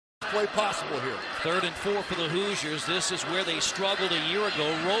play possible here. 3rd and 4 for the Hoosiers. This is where they struggled a year ago.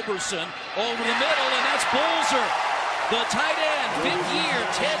 Roberson over the middle, and that's Bolser. The tight end, 5th year,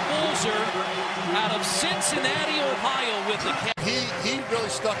 Ted Bolser, out of Cincinnati, Ohio, with the catch. He really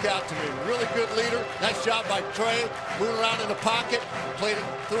stuck out to me. Really good leader. Nice job by Trey. Moving around in the pocket, played it,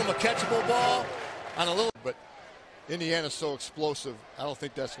 threw him a catchable ball on a little. But Indiana's so explosive. I don't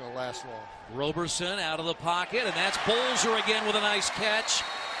think that's going to last long. Roberson out of the pocket, and that's Bolser again with a nice catch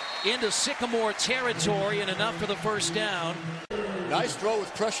into Sycamore territory, and enough for the first down. Nice throw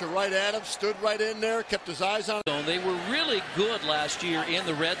with pressure right at him. Stood right in there, kept his eyes on him. They were really good last year in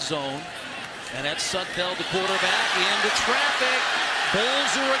the red zone. And that's Sudfeld, the quarterback, into traffic.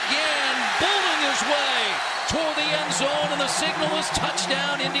 Bolser again, bulling his way toward the end zone, and the signal is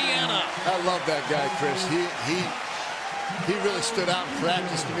touchdown, Indiana. I love that guy, Chris. He really stood out in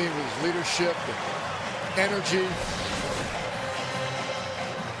practice to me with his leadership and energy.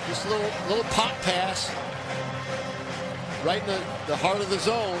 Just a little pop pass right in the heart of the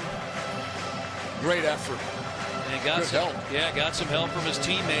zone. Great effort. And got some help. Yeah, got some help from his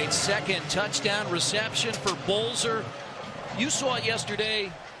teammates. 2nd touchdown reception for Bolser. You saw it yesterday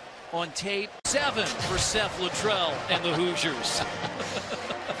on tape. 7 for Seth Luttrell and the Hoosiers.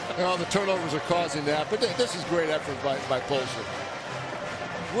 Well, the turnovers are causing that, but this is great effort by Bolser.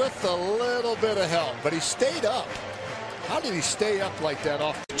 With a little bit of help, but he stayed up. How did he stay up like that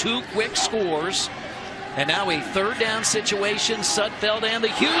off? 2 quick scores. And now a 3rd down situation. Sudfeld and the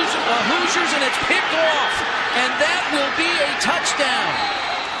Hoosiers, and it's picked off. And that will be a touchdown.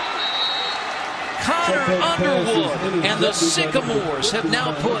 Connor Underwood and the Sycamores have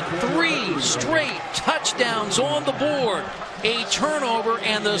now put 3 straight touchdowns on the board. A turnover,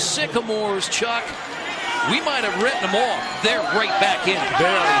 and the Sycamores, Chuck, we might have written them off. They're right back in it. They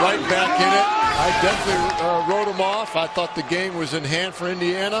are right back in it. I definitely wrote them off. I thought the game was in hand for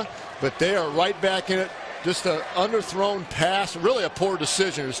Indiana, but they are right back in it. Just an underthrown pass, really a poor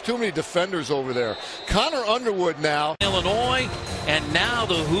decision. There's too many defenders over there. Connor Underwood now. Illinois, and now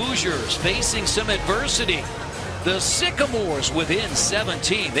the Hoosiers facing some adversity. The Sycamores within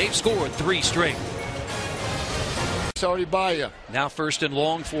 17. They've scored 3 straight. It's already by you. Now 1st and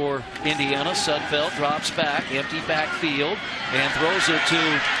long for Indiana. Sudfeld drops back, empty backfield, and throws it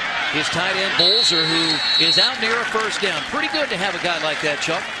to his tight end Bolser, who is out near a 1st down. Pretty good to have a guy like that,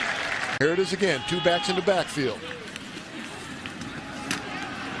 Chuck. Here it is again, 2 backs in the backfield.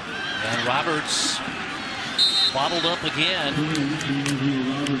 And Roberts bottled up again.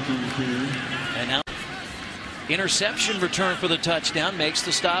 And now interception return for the touchdown, makes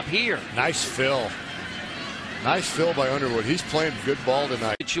the stop here. Nice fill. Nice fill by Underwood. He's playing good ball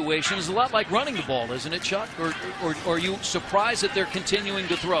tonight. Situation is a lot like running the ball, isn't it, Chuck? Or are you surprised that they're continuing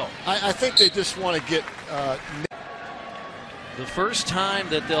to throw? I think they just want to get... the first time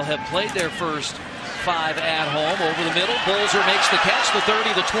that they'll have played their first 5 at home. Over the middle, Bolser makes the catch, the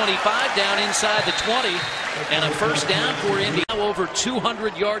 30, the 25, down inside the 20, and a 1st down for Indy. Now over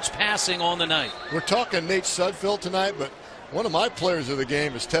 200 yards passing on the night. We're talking Nate Sudfeld tonight, but one of my players of the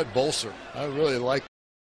game is Ted Bolser. I really like